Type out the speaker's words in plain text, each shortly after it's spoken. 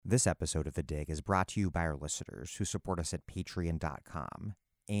This episode of The Dig is brought to you by our listeners who support us at patreon.com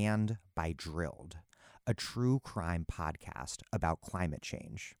and by Drilled, a true crime podcast about climate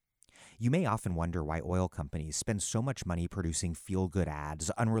change. You may often wonder why oil companies spend so much money producing feel-good ads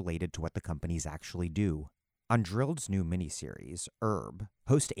unrelated to what the companies actually do. On Drilled's new miniseries, Herb,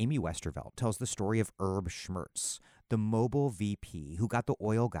 host Amy Westervelt tells the story of Herb Schmertz, the mobile VP who got the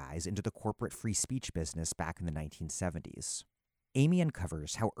oil guys into the corporate free speech business back in the 1970s. Amy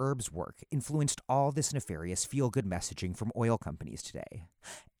uncovers how Herb's work influenced all this nefarious feel-good messaging from oil companies today,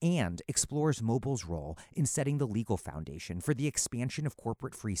 and explores Mobile's role in setting the legal foundation for the expansion of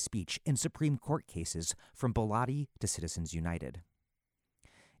corporate free speech in Supreme Court cases from Bilotti to Citizens United.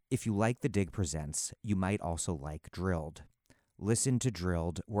 If you like The Dig Presents, you might also like Drilled. Listen to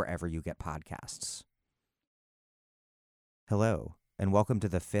Drilled wherever you get podcasts. Hello, and welcome to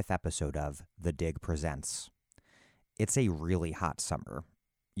the 5th episode of The Dig Presents. It's a really hot summer,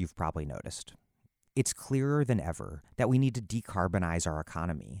 you've probably noticed. It's clearer than ever that we need to decarbonize our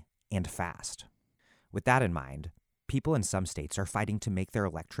economy, and fast. With that in mind, people in some states are fighting to make their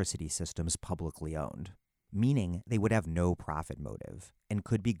electricity systems publicly owned, meaning they would have no profit motive and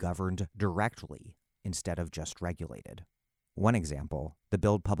could be governed directly instead of just regulated. One example, the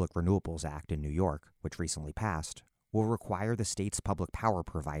Build Public Renewables Act in New York, which recently passed, will require the state's public power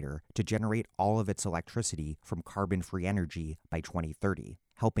provider to generate all of its electricity from carbon-free energy by 2030,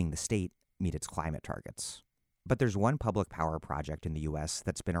 helping the state meet its climate targets. But there's one public power project in the U.S.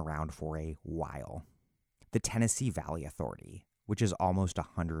 that's been around for a while. The Tennessee Valley Authority, which is almost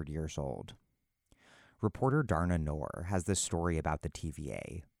 100 years old. Reporter Darna Noor has this story about the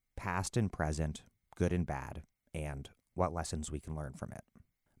TVA, past and present, good and bad, and what lessons we can learn from it.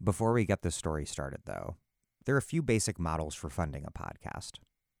 Before we get this story started, though, there are a few basic models for funding a podcast.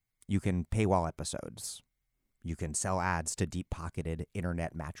 You can paywall episodes. You can sell ads to deep-pocketed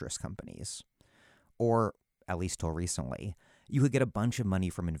internet mattress companies. Or, at least till recently, you could get a bunch of money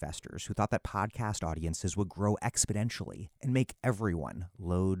from investors who thought that podcast audiences would grow exponentially and make everyone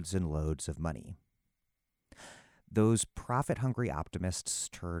loads and loads of money. Those profit-hungry optimists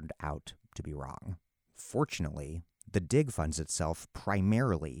turned out to be wrong. Fortunately, The Dig funds itself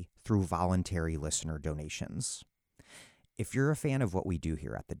primarily through voluntary listener donations. If you're a fan of what we do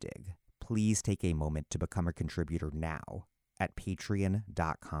here at The Dig, please take a moment to become a contributor now at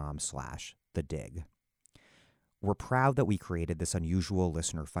patreon.com/thedig. We're proud that we created this unusual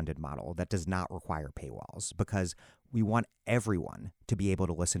listener-funded model that does not require paywalls because we want everyone to be able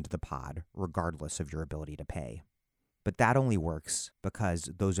to listen to the pod regardless of your ability to pay. But that only works because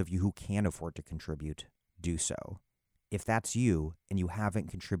those of you who can afford to contribute do so. If that's you and you haven't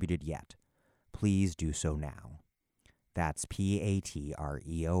contributed yet, please do so now. That's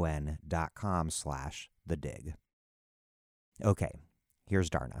patreon.com/thedig. Okay, here's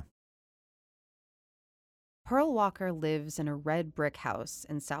Darna. Pearl Walker lives in a red brick house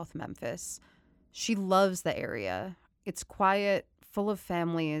in South Memphis. She loves the area. It's quiet, full of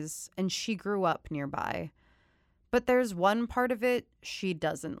families, and she grew up nearby. But there's one part of it she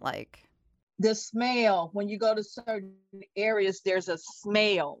doesn't like. The smell, when you go to certain areas, there's a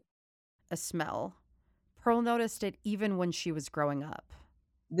smell. A smell. Pearl noticed it even when she was growing up.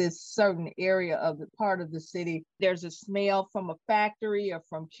 This certain area of the part of the city, there's a smell from a factory or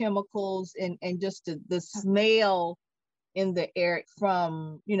from chemicals and just the smell in the air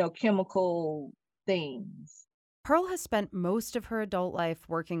from, chemical things. Pearl has spent most of her adult life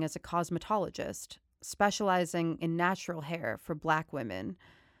working as a cosmetologist, specializing in natural hair for Black women.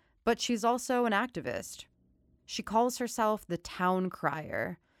 But she's also an activist. She calls herself the town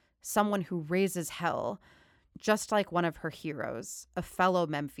crier, someone who raises hell, just like one of her heroes, a fellow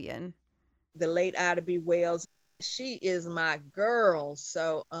Memphian. The late Ida B. Wells, she is my girl.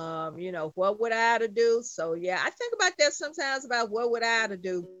 So, what would Ida do? So, yeah, I think about that sometimes about what would Ida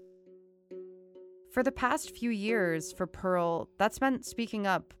do. For the past few years, for Pearl, that's meant speaking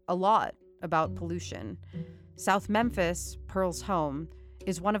up a lot about pollution. South Memphis, Pearl's home,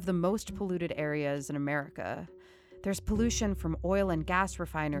 is one of the most polluted areas in America. There's pollution from oil and gas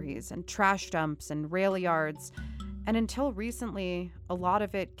refineries and trash dumps and rail yards, and until recently, a lot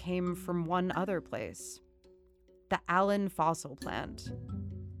of it came from one other place, the Allen Fossil Plant.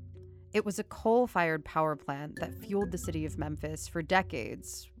 It was a coal-fired power plant that fueled the city of Memphis for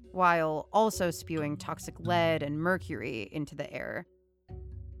decades, while also spewing toxic lead and mercury into the air.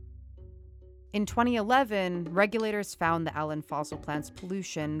 In 2011, regulators found the Allen Fossil Plant's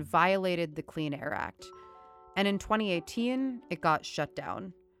pollution violated the Clean Air Act. And in 2018, it got shut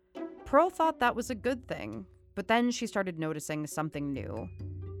down. Pearl thought that was a good thing, but then she started noticing something new.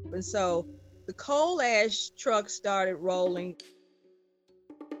 And so the coal ash trucks started rolling.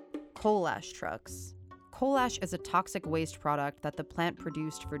 coal ash trucks. Coal ash is a toxic waste product that the plant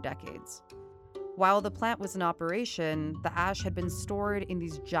produced for decades. While the plant was in operation, the ash had been stored in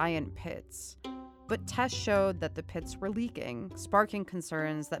these giant pits. But tests showed that the pits were leaking, sparking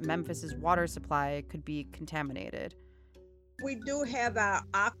concerns that Memphis's water supply could be contaminated. We do have our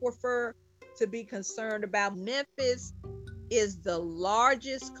aquifer to be concerned about. Memphis is the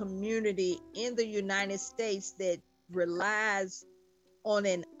largest community in the United States that relies on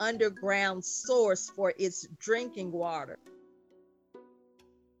an underground source for its drinking water.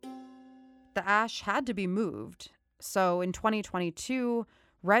 The ash had to be moved. So in 2022,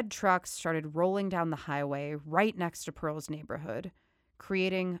 red trucks started rolling down the highway right next to Pearl's neighborhood,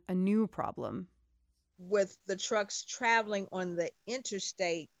 creating a new problem. With the trucks traveling on the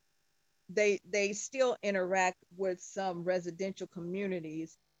interstate, they still interact with some residential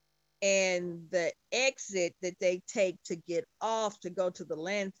communities, and the exit that they take to get off to go to the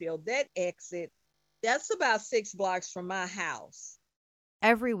landfill, that exit, that's about 6 blocks from my house.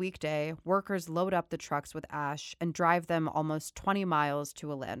 Every weekday, workers load up the trucks with ash and drive them almost 20 miles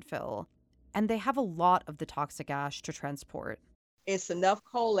to a landfill. And they have a lot of the toxic ash to transport. It's enough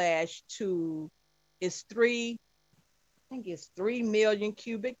coal ash it's 3 million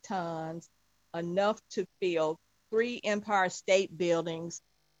cubic tons, enough to fill 3 Empire State Buildings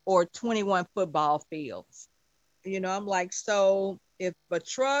or 21 football fields. I'm like, so if a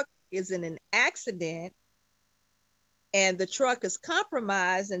truck is in an accident and the truck is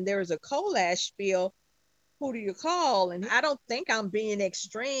compromised and there's a coal ash spill, who do you call? And I don't think I'm being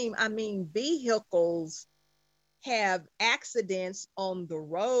extreme. I mean, vehicles have accidents on the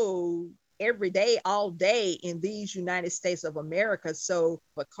road every day, all day in these United States of America. So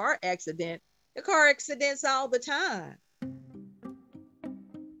a car accidents all the time.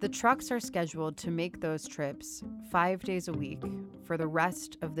 The trucks are scheduled to make those trips 5 days a week for the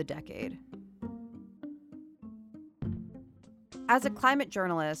rest of the decade. As a climate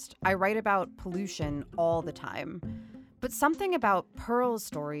journalist, I write about pollution all the time. But something about Pearl's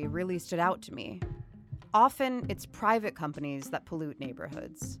story really stood out to me. Often, it's private companies that pollute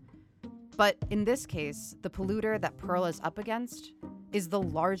neighborhoods. But in this case, the polluter that Pearl is up against is the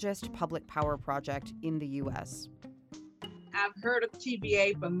largest public power project in the U.S. I've heard of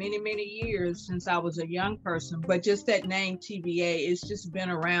TVA for many, many years since I was a young person, but just that name TVA, it's just been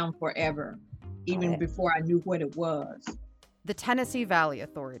around forever, even before I knew what it was. The Tennessee Valley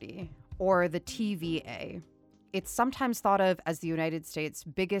Authority, or the TVA. It's sometimes thought of as the United States'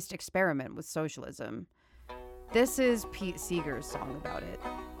 biggest experiment with socialism. This is Pete Seeger's song about it.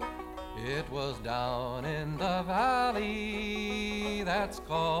 It was down in the valley that's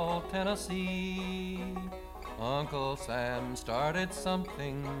called Tennessee. Uncle Sam started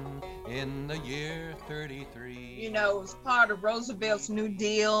something in the year 33. It was part of Roosevelt's New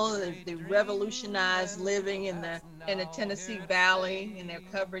Deal. They revolutionized living in the Tennessee Valley, in their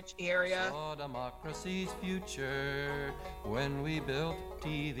coverage area. Saw democracy's future when we built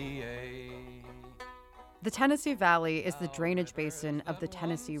TVA. The Tennessee Valley is the drainage basin of the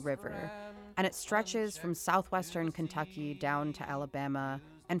Tennessee River, and it stretches from southwestern Kentucky down to Alabama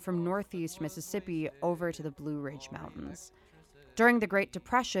and from northeast Mississippi over to the Blue Ridge Mountains. During the Great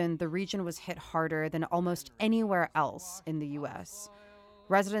Depression, the region was hit harder than almost anywhere else in the U.S.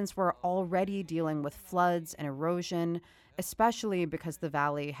 Residents were already dealing with floods and erosion, especially because the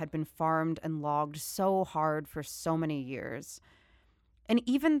valley had been farmed and logged so hard for so many years. And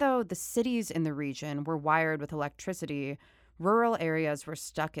even though the cities in the region were wired with electricity, rural areas were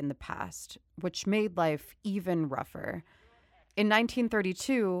stuck in the past, which made life even rougher. In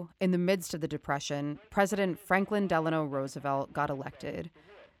 1932, in the midst of the Depression, President Franklin Delano Roosevelt got elected,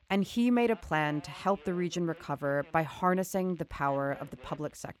 and he made a plan to help the region recover by harnessing the power of the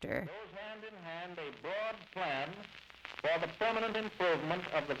public sector. Goes hand in hand a broad plan for the permanent improvement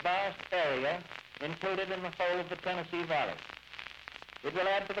of the vast area included in the whole of the Tennessee Valley. It will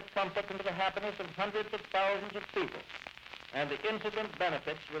add to the comfort and to the happiness of hundreds of thousands of people, and the incident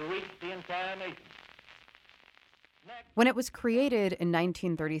benefits will reach the entire nation. When it was created in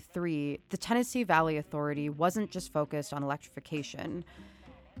 1933, the Tennessee Valley Authority wasn't just focused on electrification.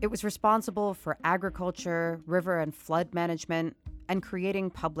 It was responsible for agriculture, river and flood management, and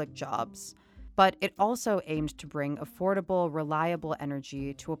creating public jobs. But it also aimed to bring affordable, reliable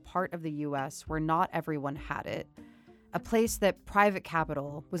energy to a part of the U.S. where not everyone had it, a place that private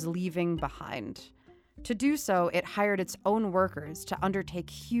capital was leaving behind. To do so, it hired its own workers to undertake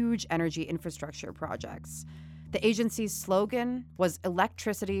huge energy infrastructure projects. The agency's slogan was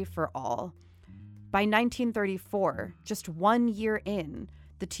electricity for all. By 1934, just 1 year in,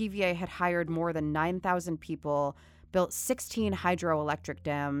 the TVA had hired more than 9,000 people, built 16 hydroelectric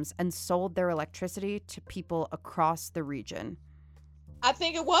dams, and sold their electricity to people across the region. I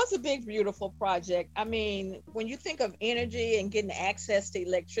think it was a big, beautiful project. I mean, when you think of energy and getting access to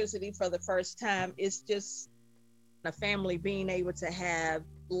electricity for the first time, it's just a family being able to have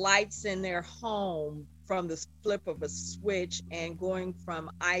lights in their home from the flip of a switch and going from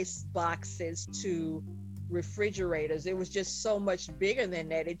ice boxes to refrigerators. It was just so much bigger than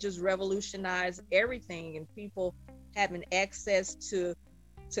that. It just revolutionized everything, and people having access to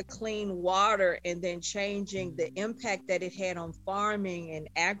clean water, and then changing the impact that it had on farming and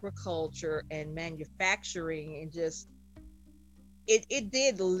agriculture and manufacturing, and just it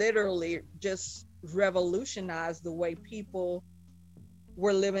did literally just revolutionize the way people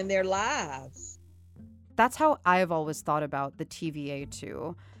were living their lives. That's how I've always thought about the TVA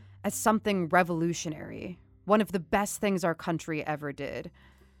too, as something revolutionary, one of the best things our country ever did.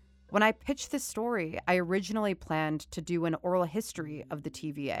 When I pitched this story, I originally planned to do an oral history of the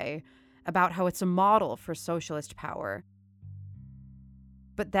TVA, about how it's a model for socialist power.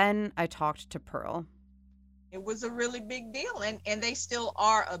 But then I talked to Pearl. It was a really big deal, and they still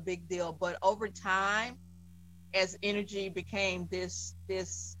are a big deal. But over time, as energy became this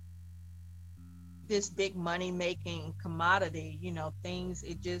big money-making commodity, you know, things,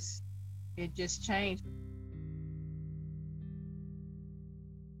 it just changed.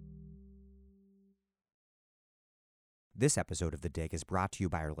 This episode of The Dig is brought to you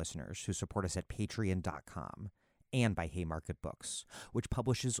by our listeners who support us at patreon.com, and by Haymarket Books, which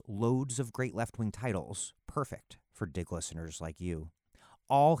publishes loads of great left-wing titles, perfect for Dig listeners like you.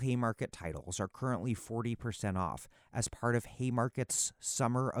 All Haymarket titles are currently 40% off as part of Haymarket's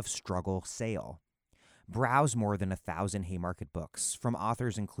Summer of Struggle sale. Browse more than 1,000 Haymarket books from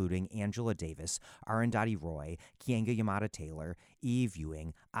authors including Angela Davis, Arundhati Roy, Kianga Yamada-Taylor, Eve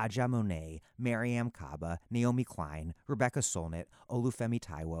Ewing, Aja Monet, Mariam Kaba, Naomi Klein, Rebecca Solnit, Olufemi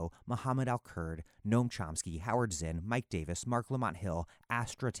Taiwo, Muhammad Al-Kurd, Noam Chomsky, Howard Zinn, Mike Davis, Mark Lamont Hill,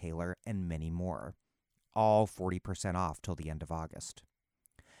 Astra Taylor, and many more. All 40% off till the end of August.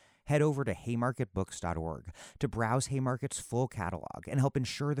 Head over to haymarketbooks.org to browse Haymarket's full catalog and help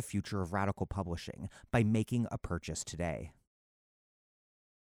ensure the future of radical publishing by making a purchase today.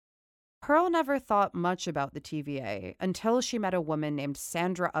 Pearl never thought much about the TVA until she met a woman named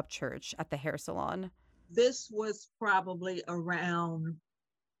Sandra Upchurch at the hair salon. This was probably around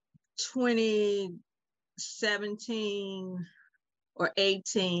 2017 or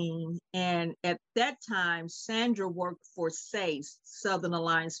 18. And at that time, Sandra worked for SACE, Southern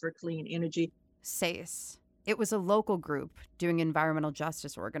Alliance for Clean Energy. SACE. It was a local group doing environmental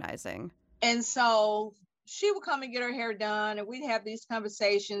justice organizing. And so she would come and get her hair done, and we'd have these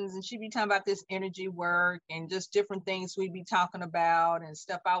conversations, and she'd be talking about this energy work and just different things we'd be talking about and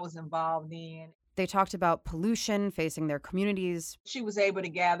stuff I was involved in. They talked about pollution facing their communities. She was able to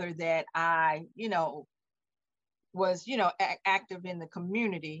gather that I, was, active in the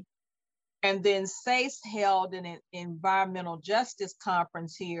community. And then SACE held an environmental justice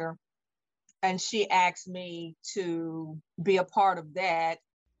conference here, and she asked me to be a part of that.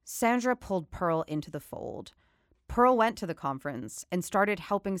 Sandra pulled Pearl into the fold. Pearl went to the conference and started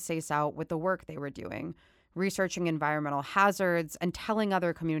helping SACE out with the work they were doing, researching environmental hazards and telling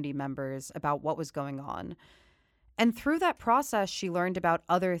other community members about what was going on. And through that process, she learned about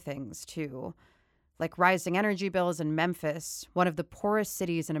other things, too, like rising energy bills in Memphis, one of the poorest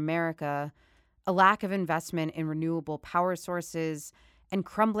cities in America, a lack of investment in renewable power sources, and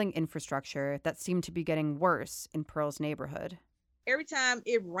crumbling infrastructure that seemed to be getting worse in Pearl's neighborhood. Every time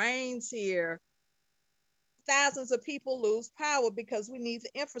it rains here, thousands of people lose power because we need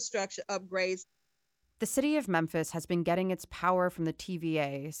the infrastructure upgrades. The city of Memphis has been getting its power from the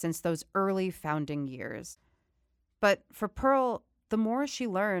TVA since those early founding years. But for Pearl, the more she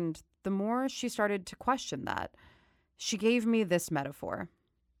learned, the more she started to question that. She gave me this metaphor.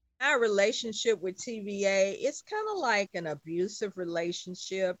 Our relationship with TVA, it's kind of like an abusive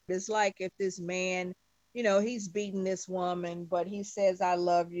relationship. It's like if this man, he's beating this woman, but he says, I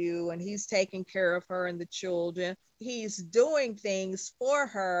love you, and he's taking care of her and the children. He's doing things for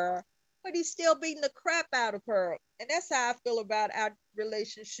her, but he's still beating the crap out of her. And that's how I feel about our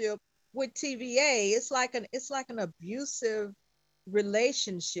relationship with TVA. It's like an abusive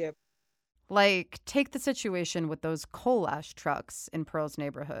relationship. Like, take the situation with those coal ash trucks in Pearl's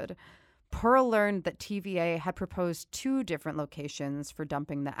neighborhood. Pearl learned that TVA had proposed 2 different locations for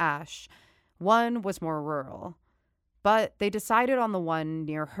dumping the ash. One was more rural, but they decided on the one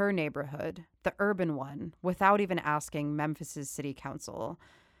near her neighborhood, the urban one, without even asking Memphis's city council.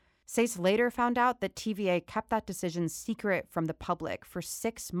 SACE later found out that TVA kept that decision secret from the public for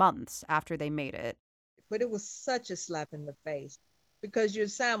 6 months after they made it. but it was such a slap in the face because you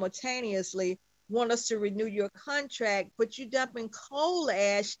simultaneously want us to renew your contract, but you're dumping coal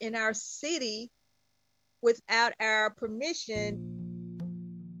ash in our city without our permission.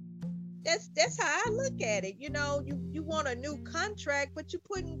 That's how I look at it. You want a new contract, but you're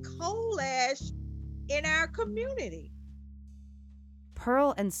putting coal ash in our community.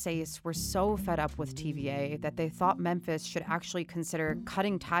 Pearl and SACE were so fed up with TVA that they thought Memphis should actually consider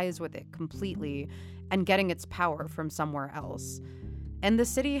cutting ties with it completely and getting its power from somewhere else. And the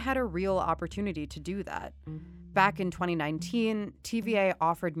city had a real opportunity to do that. Back in 2019, TVA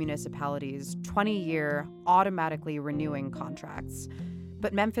offered municipalities 20-year, automatically renewing contracts.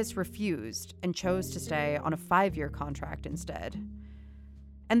 But Memphis refused and chose to stay on a 5-year contract instead.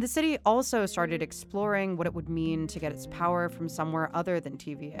 And the city also started exploring what it would mean to get its power from somewhere other than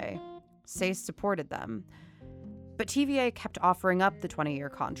TVA. SACE supported them. But TVA kept offering up the 20-year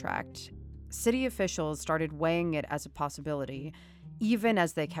contract. City officials started weighing it as a possibility, even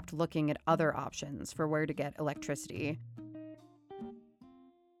as they kept looking at other options for where to get electricity.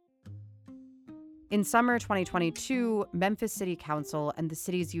 In summer 2022, Memphis City Council and the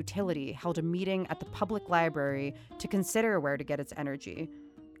city's utility held a meeting at the public library to consider where to get its energy,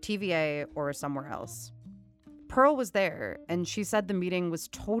 TVA or somewhere else. Pearl was there, and she said the meeting was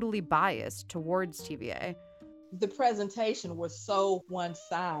totally biased towards TVA. The presentation was so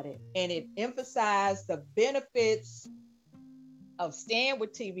one-sided, and it emphasized the benefits of staying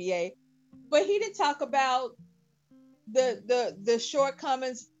with TVA, but he didn't talk about the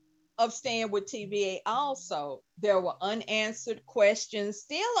shortcomings of staying with TVA. Also, there were unanswered questions,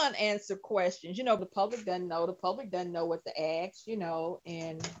 still unanswered questions. The public doesn't know. The public doesn't know what to ask,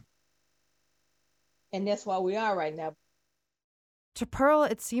 and that's why we are right now. To Pearl,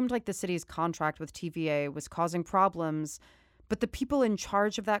 it seemed like the city's contract with TVA was causing problems, but the people in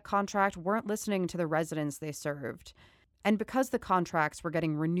charge of that contract weren't listening to the residents they served. And because the contracts were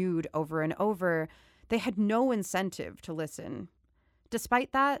getting renewed over and over, they had no incentive to listen.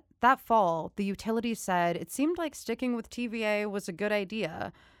 Despite that fall, the utility said it seemed like sticking with TVA was a good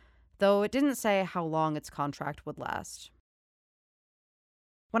idea, though it didn't say how long its contract would last.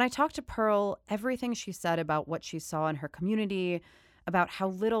 When I talked to Pearl, everything she said about what she saw in her community, about how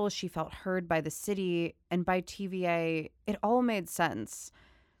little she felt heard by the city and by TVA, it all made sense.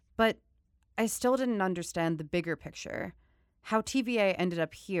 But I still didn't understand the bigger picture, how TVA ended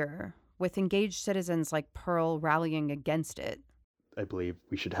up here, with engaged citizens like Pearl rallying against it. I believe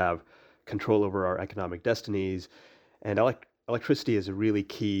we should have control over our economic destinies, and electricity is a really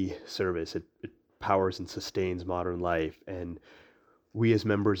key service. It powers and sustains modern life, and we as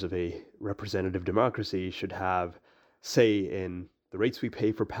members of a representative democracy should have say in the rates we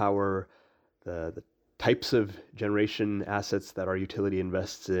pay for power, the types of generation assets that our utility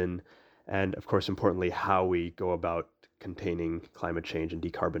invests in, and of course, importantly, how we go about containing climate change and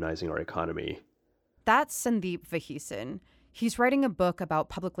decarbonizing our economy. That's Sandeep Vaheesan. He's writing a book about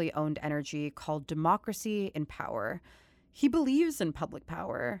publicly owned energy called Democracy in Power. He believes in public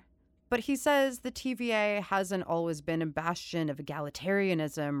power, but he says the TVA hasn't always been a bastion of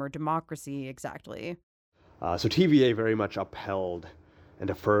egalitarianism or democracy exactly. So TVA very much upheld and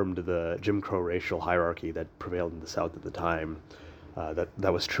affirmed the Jim Crow racial hierarchy that prevailed in the South at the time.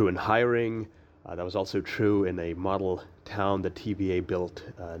 That was true in hiring. That was also true in a model town that TVA built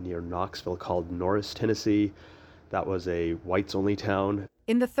near Knoxville called Norris, Tennessee. That was a whites-only town.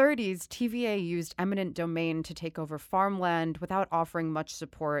 In the 30s, TVA used eminent domain to take over farmland without offering much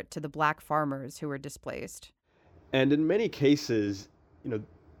support to the black farmers who were displaced. And in many cases,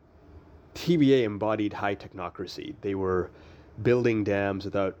 TVA embodied high technocracy. They were building dams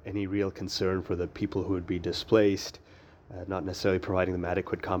without any real concern for the people who would be displaced, not necessarily providing them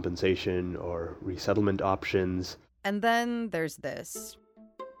adequate compensation or resettlement options. And then there's this.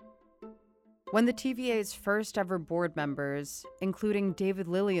 When the TVA's first ever board members, including David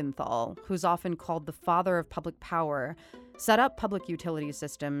Lilienthal, who's often called the father of public power, set up public utility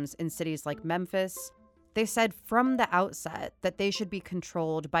systems in cities like Memphis, they said from the outset that they should be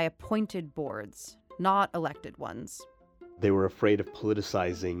controlled by appointed boards, not elected ones. They were afraid of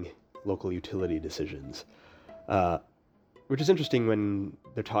politicizing local utility decisions, which is interesting when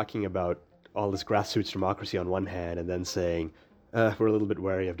they're talking about all this grassroots democracy on one hand and then saying, we're a little bit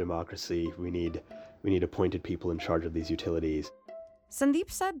wary of democracy. We need appointed people in charge of these utilities. Sandeep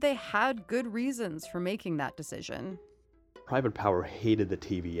said they had good reasons for making that decision. Private power hated the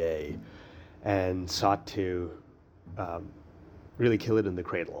TVA and sought to really kill it in the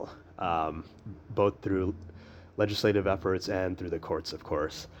cradle, both through legislative efforts and through the courts, of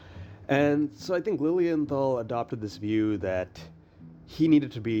course. And so I think Lilienthal adopted this view that he needed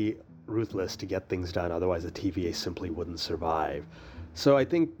to be ruthless to get things done. Otherwise, the TVA simply wouldn't survive. So I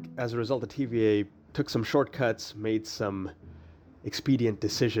think as a result, the TVA took some shortcuts, made some expedient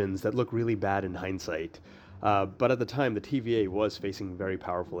decisions that look really bad in hindsight. But at the time, the TVA was facing very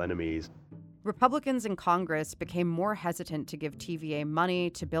powerful enemies. Republicans in Congress became more hesitant to give TVA money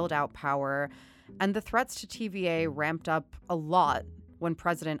to build out power, and the threats to TVA ramped up a lot when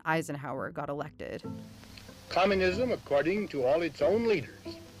President Eisenhower got elected. Communism, according to all its own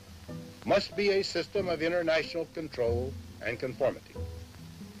leaders, must be a system of international control and conformity.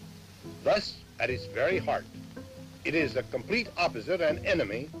 Thus, at its very heart, it is the complete opposite and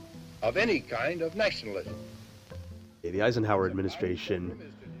enemy of any kind of nationalism. The Eisenhower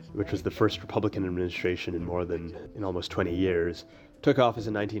administration, which was the first Republican administration in almost 20 years, took office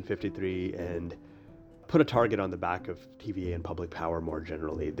in 1953 and put a target on the back of TVA and public power more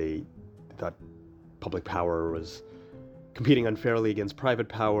generally. They thought public power was competing unfairly against private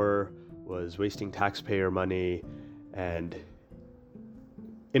power, was wasting taxpayer money, and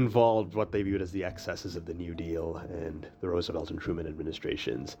involved what they viewed as the excesses of the New Deal and the Roosevelt and Truman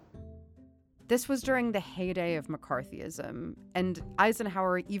administrations. This was during the heyday of McCarthyism, and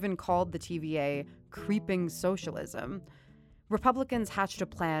Eisenhower even called the TVA creeping socialism. Republicans hatched a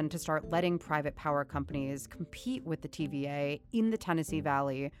plan to start letting private power companies compete with the TVA in the Tennessee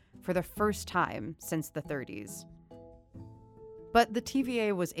Valley for the first time since the 30s. But the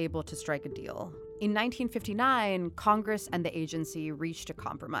TVA was able to strike a deal. In 1959, Congress and the agency reached a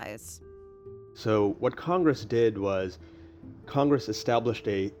compromise. So what Congress did was Congress established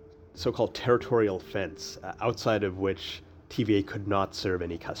a so-called territorial fence outside of which TVA could not serve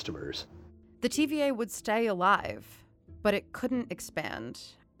any customers. The TVA would stay alive, but it couldn't expand.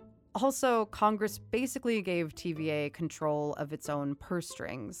 Also, Congress basically gave TVA control of its own purse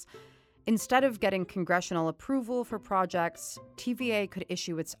strings. Instead of getting congressional approval for projects, TVA could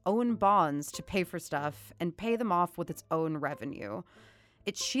issue its own bonds to pay for stuff and pay them off with its own revenue.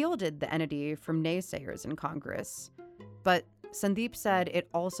 It shielded the entity from naysayers in Congress. But Sandeep said it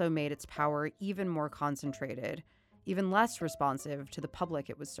also made its power even more concentrated, even less responsive to the public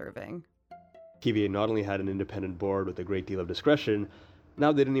it was serving. TVA not only had an independent board with a great deal of discretion,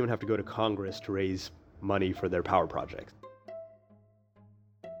 now they didn't even have to go to Congress to raise money for their power projects.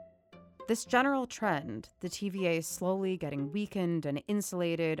 This general trend, the TVA slowly getting weakened and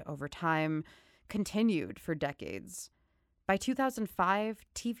insulated over time, continued for decades. By 2005,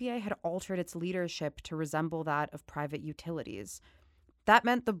 TVA had altered its leadership to resemble that of private utilities. That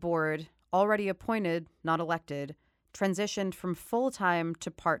meant the board, already appointed, not elected, transitioned from full-time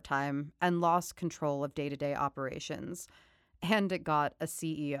to part-time and lost control of day-to-day operations. And it got a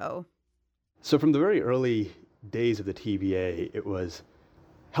CEO. So from the very early days of the TVA, it was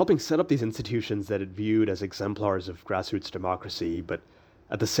helping set up these institutions that it viewed as exemplars of grassroots democracy, but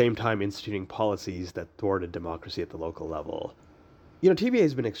at the same time instituting policies that thwarted democracy at the local level. TVA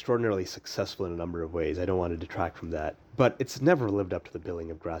has been extraordinarily successful in a number of ways. I don't want to detract from that, but it's never lived up to the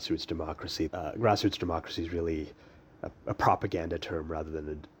billing of grassroots democracy. Grassroots democracy is really a propaganda term rather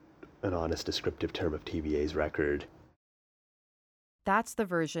than an honest descriptive term of TVA's record. That's the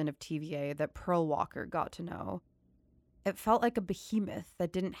version of TVA that Pearl Walker got to know. It felt like a behemoth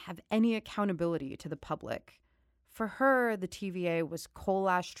that didn't have any accountability to the public. For her, the TVA was coal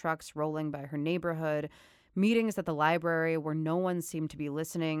ash trucks rolling by her neighborhood, meetings at the library where no one seemed to be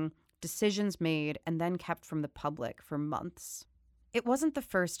listening, decisions made and then kept from the public for months. It wasn't the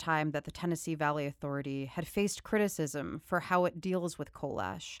first time that the Tennessee Valley Authority had faced criticism for how it deals with coal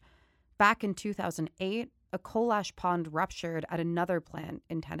ash. Back in 2008, a coal ash pond ruptured at another plant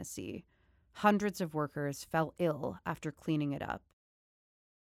in Tennessee. Hundreds of workers fell ill after cleaning it up.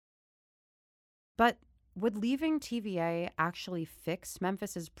 But would leaving TVA actually fix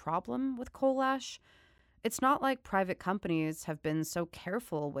Memphis's problem with coal ash? It's not like private companies have been so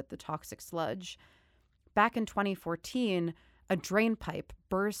careful with the toxic sludge. Back in 2014, a drain pipe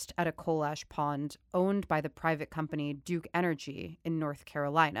burst at a coal ash pond owned by the private company Duke Energy in North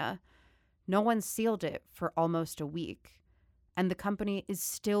Carolina. No one sealed it for almost a week, and the company is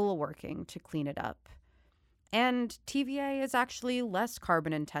still working to clean it up. And TVA is actually less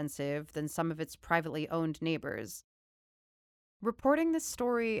carbon intensive than some of its privately owned neighbors. Reporting this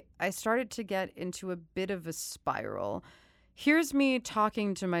story, I started to get into a bit of a spiral. Here's me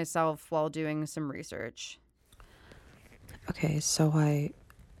talking to myself while doing some research. Okay, so I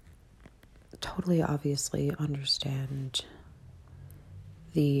totally obviously understand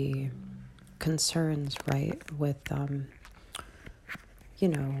the concerns, right, with,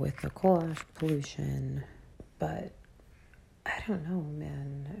 with the coal ash pollution, but I don't know,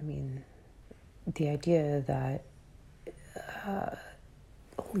 man. I mean, the idea that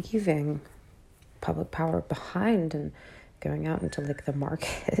leaving public power behind and going out into like the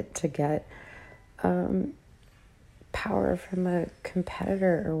market to get power from a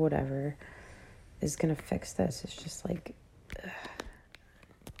competitor or whatever is going to fix this. It's just like,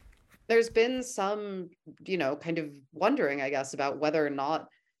 There's been some, kind of wondering, I guess, about whether or not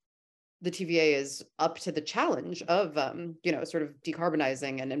the TVA is up to the challenge of, sort of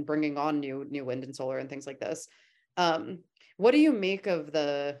decarbonizing and bringing on new wind and solar and things like this. What do you make of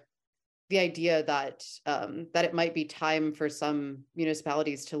the idea that that it might be time for some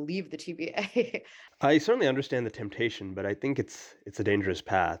municipalities to leave the TVA? I certainly understand the temptation, but I think it's a dangerous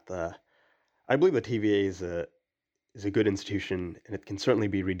path. I believe the TVA is a good institution, and it can certainly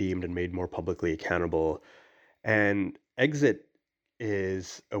be redeemed and made more publicly accountable. And exit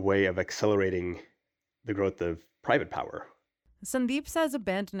is a way of accelerating the growth of private power. Sandeep says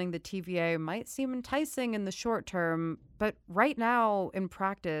abandoning the TVA might seem enticing in the short term, but right now, in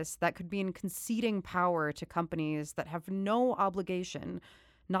practice, that could mean conceding power to companies that have no obligation,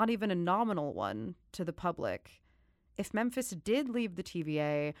 not even a nominal one, to the public. If Memphis did leave the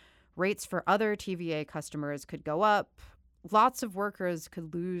TVA, rates for other TVA customers could go up, lots of workers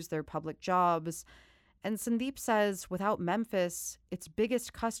could lose their public jobs, and Sandeep says without Memphis, its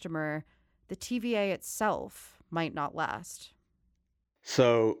biggest customer, the TVA itself might not last.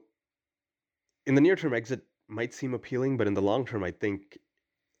 So, in the near term, exit might seem appealing, but in the long term, I think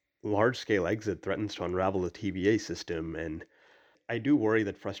large scale exit threatens to unravel the TVA system. And I do worry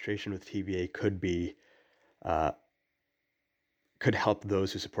that frustration with TVA could help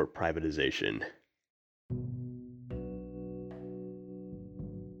those who support privatization.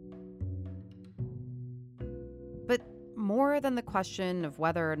 But more than the question of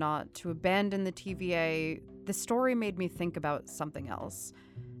whether or not to abandon the TVA, the story made me think about something else.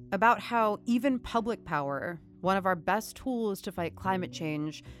 About how even public power, one of our best tools to fight climate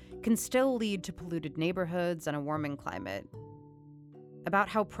change, can still lead to polluted neighborhoods and a warming climate. About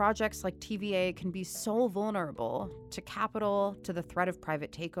how projects like TVA can be so vulnerable to capital, to the threat of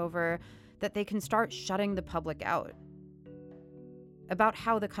private takeover, that they can start shutting the public out. About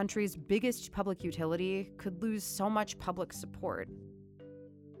how the country's biggest public utility could lose so much public support.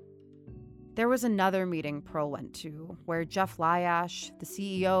 There was another meeting Pearl went to where Jeff Lyash, the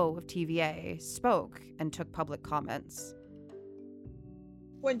CEO of TVA, spoke and took public comments.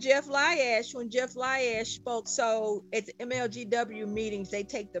 When Jeff Lyash spoke, so at the MLGW meetings, they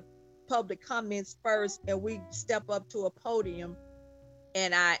take the public comments first, and we step up to a podium.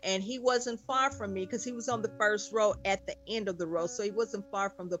 And he wasn't far from me because he was on the first row at the end of the row, so he wasn't far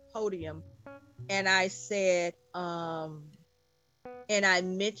from the podium. And I said, and I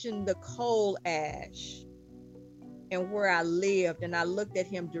mentioned the coal ash and where I lived, and I looked at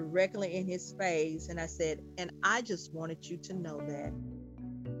him directly in his face, and I said, and I just wanted you to know that.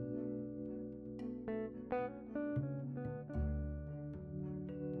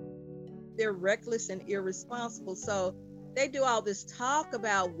 They're reckless and irresponsible. So they do all this talk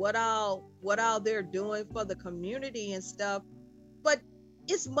about what all they're doing for the community and stuff, but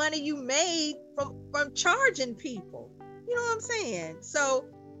it's money you made from charging people. You know what I'm saying? So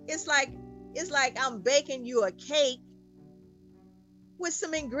it's like I'm baking you a cake with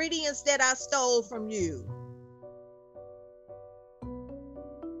some ingredients that I stole from you.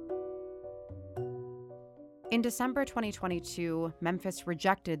 In December 2022, Memphis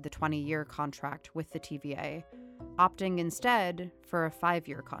rejected the 20-year contract with the TVA, opting instead for a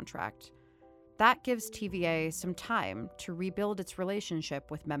 5-year contract. That gives TVA some time to rebuild its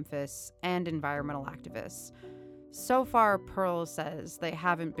relationship with Memphis and environmental activists. So far, Pearl says they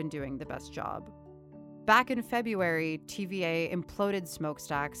haven't been doing the best job. Back in February, TVA imploded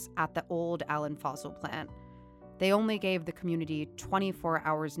smokestacks at the old Allen Fossil plant. They only gave the community 24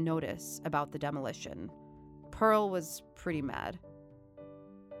 hours notice about the demolition. Pearl was pretty mad.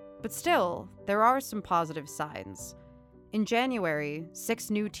 But still, there are some positive signs. In January, 6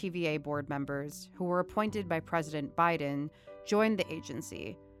 new TVA board members who were appointed by President Biden joined the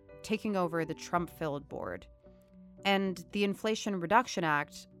agency, taking over the Trump-filled board. And the Inflation Reduction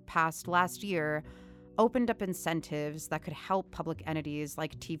Act, passed last year, opened up incentives that could help public entities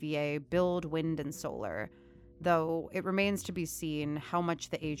like TVA build wind and solar, though it remains to be seen how much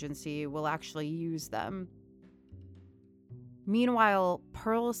the agency will actually use them. Meanwhile,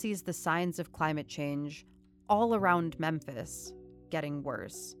 Pearl sees the signs of climate change all around Memphis getting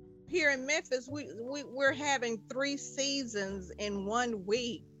worse. Here in Memphis, we're having 3 seasons in 1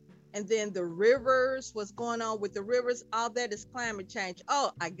 week. And then the rivers, what's going on with the rivers, all that is climate change.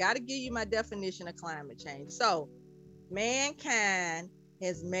 Oh, I got to give you my definition of climate change. So mankind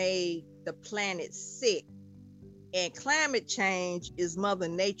has made the planet sick And climate change is Mother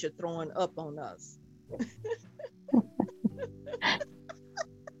Nature throwing up on us.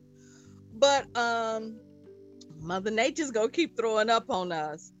 But Mother Nature's gonna keep throwing up on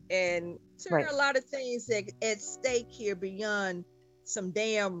us. And there are a lot of things that at stake here beyond some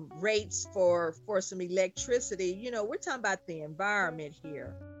damn rates for some electricity. You know, we're talking about the environment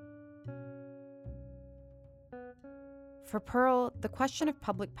here. For Pearl, the question of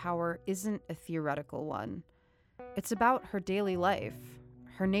public power isn't a theoretical one. It's about her daily life,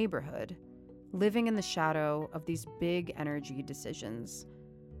 her neighborhood, living in the shadow of these big energy decisions.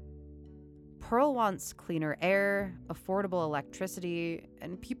 Pearl wants cleaner air, affordable electricity,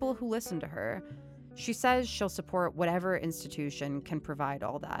 and people who listen to her. She says she'll support whatever institution can provide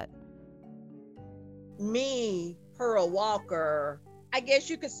all that. Me, Pearl Walker, I guess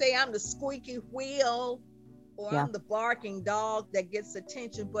you could say I'm the squeaky wheel, or I'm the barking dog that gets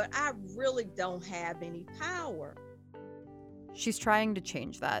attention, but I really don't have any power. She's trying to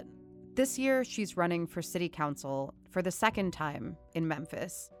change that. This year, she's running for city council for the second time in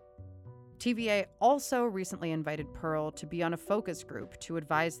Memphis. TVA also recently invited Pearl to be on a focus group to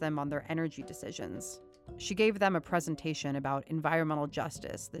advise them on their energy decisions. She gave them a presentation about environmental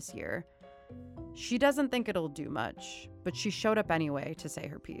justice this year. She doesn't think it'll do much, but she showed up anyway to say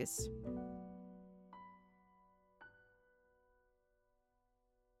her piece.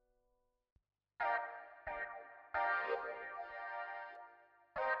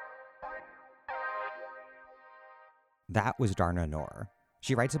 That was Darna Noor.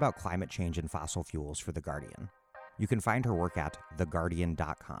 She writes about climate change and fossil fuels for The Guardian. You can find her work at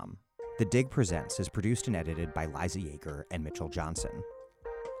theguardian.com. The Dig Presents is produced and edited by Liza Yeager and Mitchell Johnson.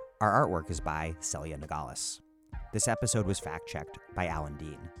 Our artwork is by Celia Nogales. This episode was fact-checked by Alan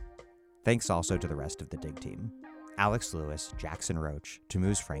Dean. Thanks also to the rest of the Dig team. Alex Lewis, Jackson Roach,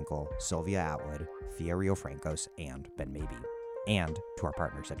 Tamuz Frankel, Sylvia Atwood, Thea Rio Francos, and Ben Mabey. And to our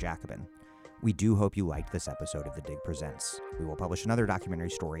partners at Jacobin. We do hope you liked this episode of The Dig Presents. We will publish another documentary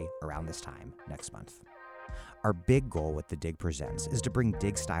story around this time next month. Our big goal with The Dig Presents is to bring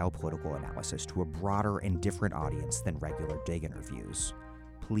Dig-style political analysis to a broader and different audience than regular Dig interviews.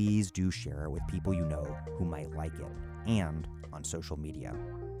 Please do share it with people you know who might like it, and on social media.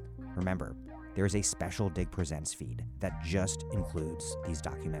 Remember, there is a special Dig Presents feed that just includes these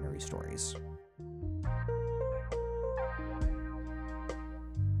documentary stories.